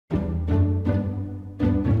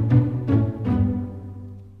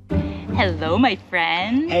Hello, my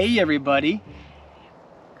friend. Hey, everybody.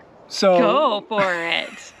 So go for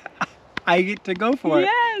it. I get to go for it.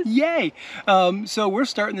 Yes. Yay. So we're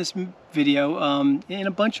starting this video in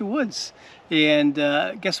a bunch of woods. And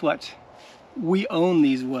guess what? We own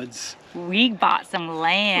these woods. We bought some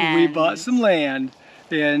land. We bought some land.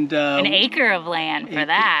 And an acre of land for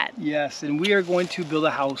that. Yes, and we are going to build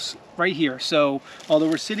a house right here. So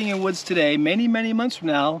although we're sitting in woods today, many, many months from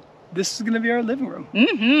now, this is going to be our living room.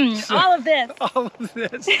 Mm-hmm. So, all of this. All of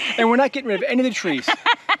this. And we're not getting rid of any of the trees.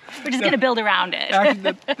 We're just going to build around it.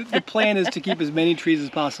 Actually, the plan is to keep as many trees as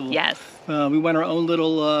possible. Yes. We want our own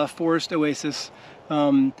little forest oasis.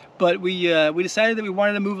 But we decided that we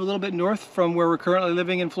wanted to move a little bit north from where we're currently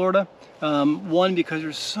living in Florida. One, because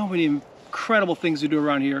there's so many incredible things to do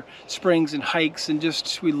around here. Springs and hikes, and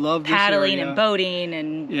just, we love this paddling area. And boating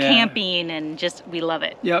and camping, and just, we love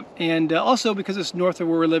it. Yep, and also because it's north of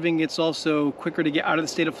where we're living, it's also quicker to get out of the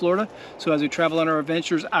state of Florida. So as we travel on our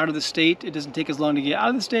adventures out of the state, it doesn't take as long to get out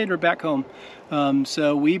of the state or back home.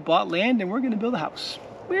 So we bought land and we're going to build a house.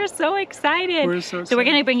 We're so excited. We're so excited. So we're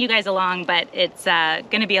going to bring you guys along, but it's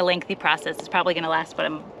going to be a lengthy process. It's probably going to last, what,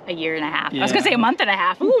 a year and a half. Yeah. I was going to say a month and a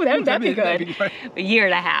half. Ooh, that'd be good. That'd be right. A year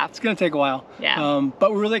and a half. It's going to take a while. Yeah.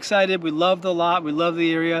 But we're really excited. We love the lot. We love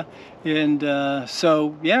the area. And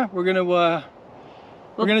so, yeah, we're going to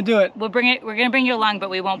do it. We're going to bring you along, but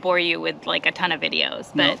we won't bore you with like a ton of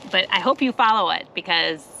videos. But I hope you follow it,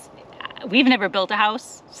 because we've never built a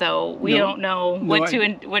house, so we don't know what to,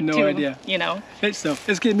 you know. It's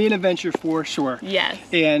going to be an adventure for sure. Yes.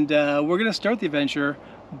 And we're going to start the adventure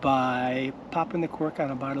by popping the cork on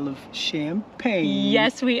a bottle of champagne.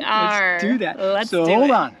 Yes, we are. Let's do that. Let's so do hold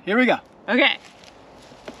it. on. Here we go. Okay.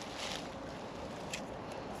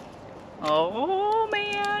 Oh,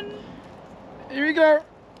 man. Here we go.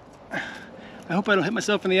 I hope I don't hit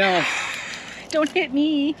myself in the eye. Don't hit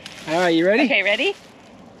me. All right, you ready? Okay, ready?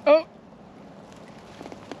 Oh.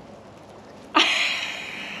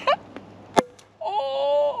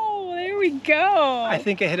 Oh, there we go. I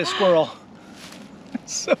think I hit a squirrel.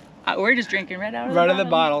 So, we're just drinking right out of the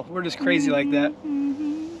bottle. We're just crazy like that.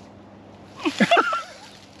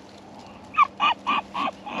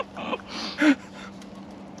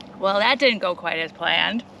 Well, that didn't go quite as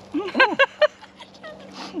planned.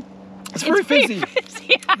 It's very fizzy.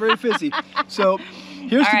 Very fizzy. So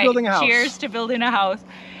here's to building a house. Cheers to building a house.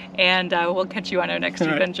 And we'll catch you on our next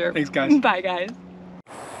adventure. Thanks, guys. Bye, guys.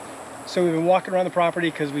 So we've been walking around the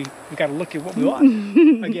property because we got to look at what we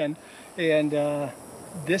want again. And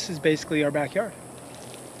this is basically our backyard.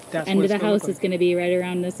 That's End of the house is going to be right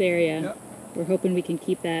around this area. Yep. We're hoping we can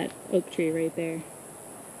keep that oak tree right there.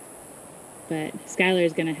 But Skylar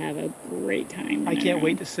is going to have a great time. I can't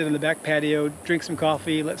wait to sit on the back patio, drink some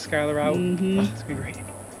coffee, let Skylar out. Oh, it's going to be great.